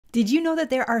Did you know that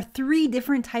there are 3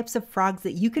 different types of frogs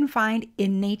that you can find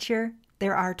in nature?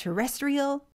 There are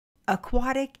terrestrial,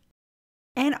 aquatic,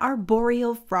 and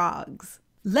arboreal frogs.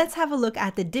 Let's have a look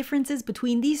at the differences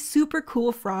between these super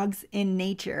cool frogs in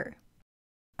nature.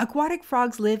 Aquatic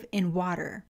frogs live in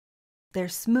water. They're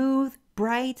smooth,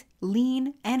 bright,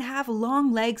 lean, and have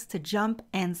long legs to jump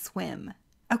and swim.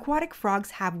 Aquatic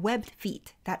frogs have webbed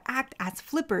feet that act as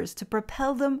flippers to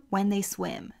propel them when they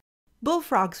swim.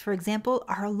 Bullfrogs, for example,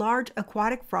 are large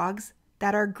aquatic frogs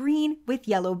that are green with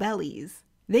yellow bellies.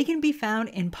 They can be found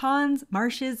in ponds,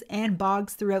 marshes, and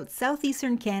bogs throughout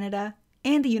southeastern Canada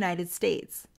and the United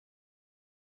States.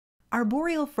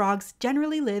 Arboreal frogs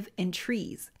generally live in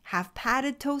trees, have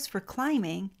padded toes for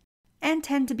climbing, and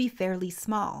tend to be fairly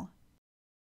small.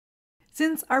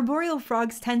 Since arboreal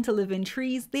frogs tend to live in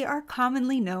trees, they are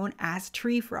commonly known as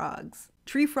tree frogs.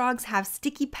 Tree frogs have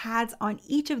sticky pads on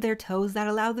each of their toes that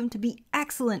allow them to be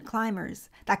excellent climbers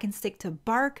that can stick to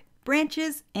bark,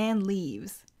 branches, and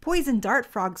leaves. Poison dart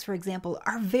frogs, for example,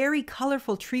 are very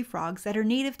colorful tree frogs that are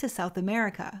native to South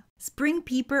America. Spring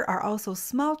peeper are also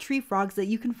small tree frogs that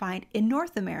you can find in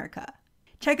North America.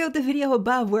 Check out the video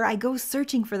above where I go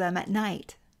searching for them at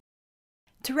night.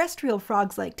 Terrestrial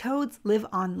frogs like toads live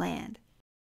on land.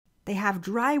 They have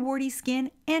dry, warty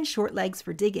skin and short legs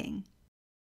for digging.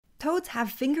 Toads have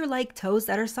finger-like toes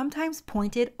that are sometimes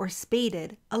pointed or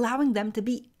spaded, allowing them to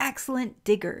be excellent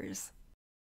diggers.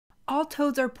 All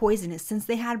toads are poisonous since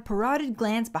they have parotid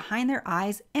glands behind their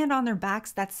eyes and on their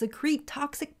backs that secrete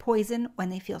toxic poison when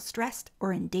they feel stressed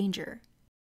or in danger.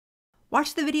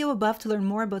 Watch the video above to learn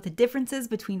more about the differences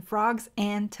between frogs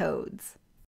and toads.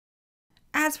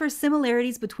 As for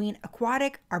similarities between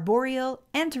aquatic, arboreal,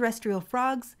 and terrestrial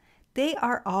frogs, they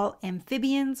are all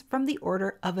amphibians from the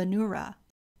order of Anura.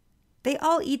 They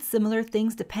all eat similar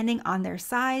things depending on their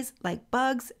size, like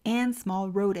bugs and small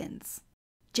rodents.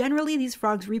 Generally, these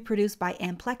frogs reproduce by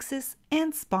amplexus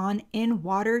and spawn in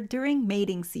water during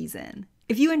mating season.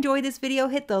 If you enjoyed this video,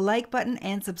 hit the like button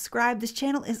and subscribe. This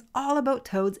channel is all about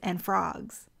toads and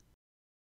frogs.